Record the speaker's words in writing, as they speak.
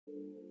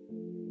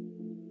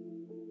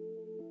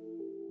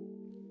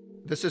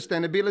The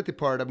sustainability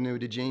part of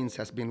Nudie Jeans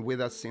has been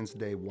with us since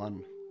day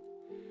one.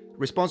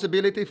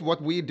 Responsibility for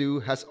what we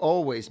do has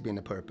always been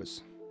a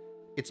purpose.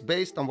 It's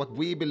based on what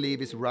we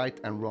believe is right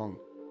and wrong.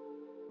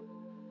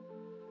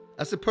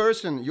 As a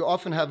person, you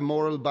often have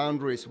moral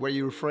boundaries where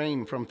you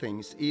refrain from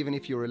things even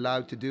if you're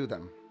allowed to do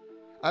them.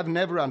 I've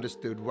never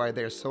understood why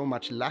there's so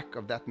much lack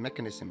of that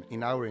mechanism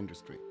in our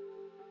industry.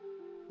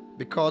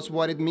 Because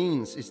what it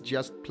means is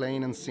just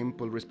plain and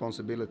simple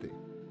responsibility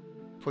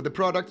for the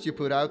products you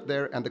put out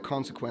there and the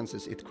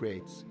consequences it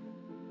creates.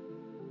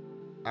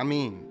 I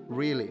mean,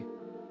 really,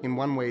 in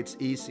one way it's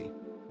easy.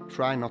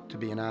 Try not to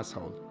be an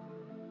asshole.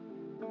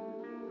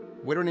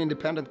 We're an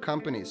independent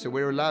company, so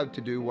we're allowed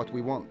to do what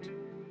we want.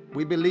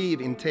 We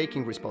believe in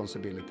taking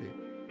responsibility,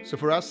 so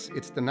for us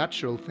it's the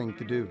natural thing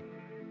to do.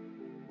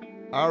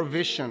 Our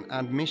vision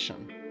and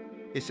mission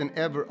is an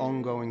ever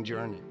ongoing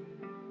journey,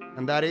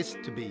 and that is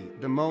to be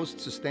the most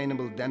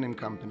sustainable denim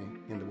company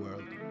in the world.